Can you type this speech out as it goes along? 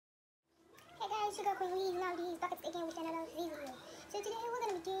it's your girl QueenLiz, now these back again with another video. So today we're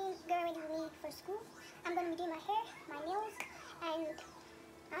going to be doing Get Ready With Me for school. I'm going to be doing my hair, my nails, and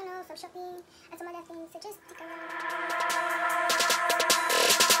I don't know, some shopping and some other things. So just stick around.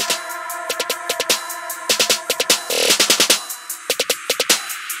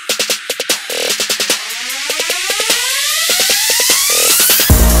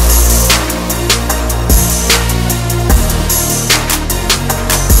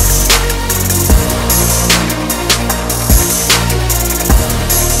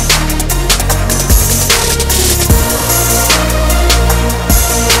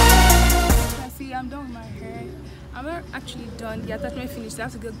 I'm not actually done. The attachment finished. I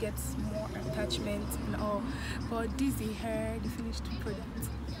have to go get more attachments and all. But this is the hair, the finished product.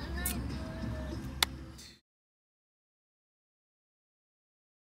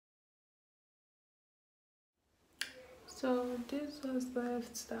 So this was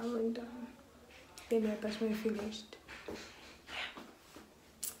left that went down. Then the attachment finished.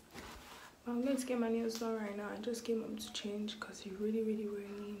 I'm going to get my nails done right now. I just came up to change because it's really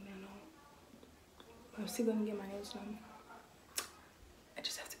raining and all. But I'm still gonna get my nails done. I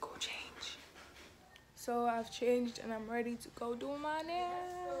just have to go change. So I've changed and I'm ready to go do my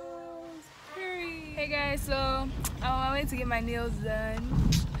nails. Hey guys, so I'm on my way to get my nails done.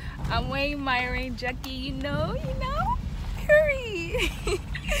 I'm wearing my rain jacket, you know. Hurry.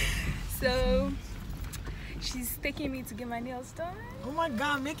 So she's taking me to get my nails done. Oh my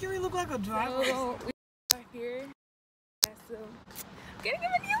god, making me look like a driver. So we are here. So I'm gonna get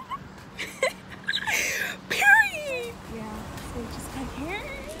my nails done. Period. Yeah, so just got here.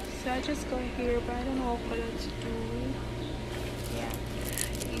 So I just got here, but I don't know what color to do. Yeah,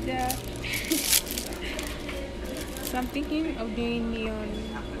 either. So I'm thinking of doing neon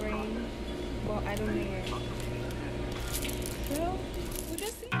green, but I don't know yet. So we'll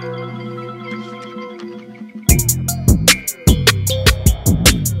just see.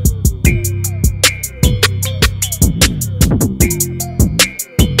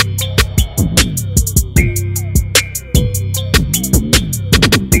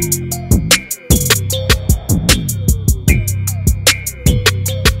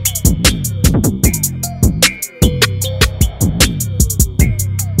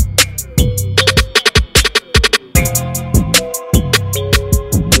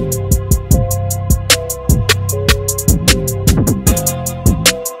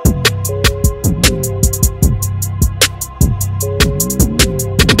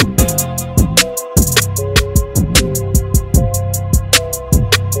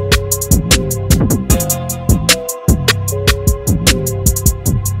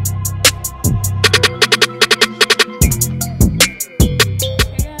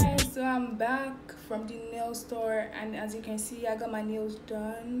 From the nail store, and as you can see, I got my nails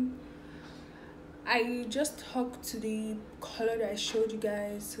done. I just hooked to the color that I showed you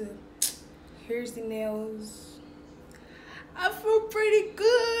guys. So here's the nails. I feel pretty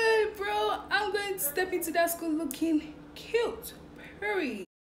good, bro. I'm going to step into that school looking cute. Hurry.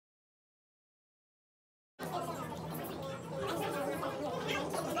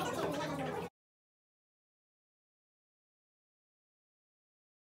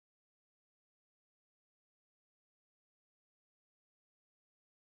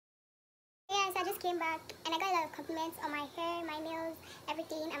 Yes, I just came back and I got a lot of compliments on my hair, my nails,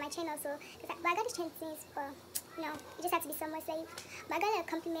 everything, and my chain also. But I got this chain since, but you know, it just had to be somewhere safe. But I got a lot of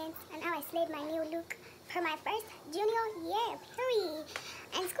compliments and how I slayed my new look for my first junior year. Period.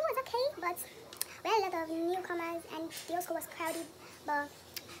 And school was okay, but we had a lot of newcomers and the whole school was crowded. But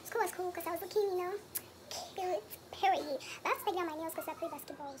school was cool because I was looking, you know, cute. Period. But I have to take down my nails because I play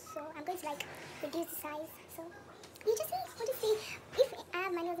basketball, so I'm going to like reduce the size. So you just see, we'll just see. If I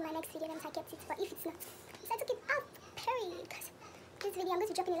have my nails in my next video, then I kept it. But if it's not, so I took it out. Period. Because this video, I'm going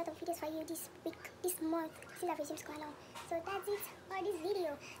to be dropping a lot of videos for you this week, this month, since I've resumed school now. So that's it for this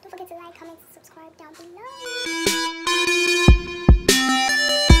video. Don't forget to like, comment, subscribe down below.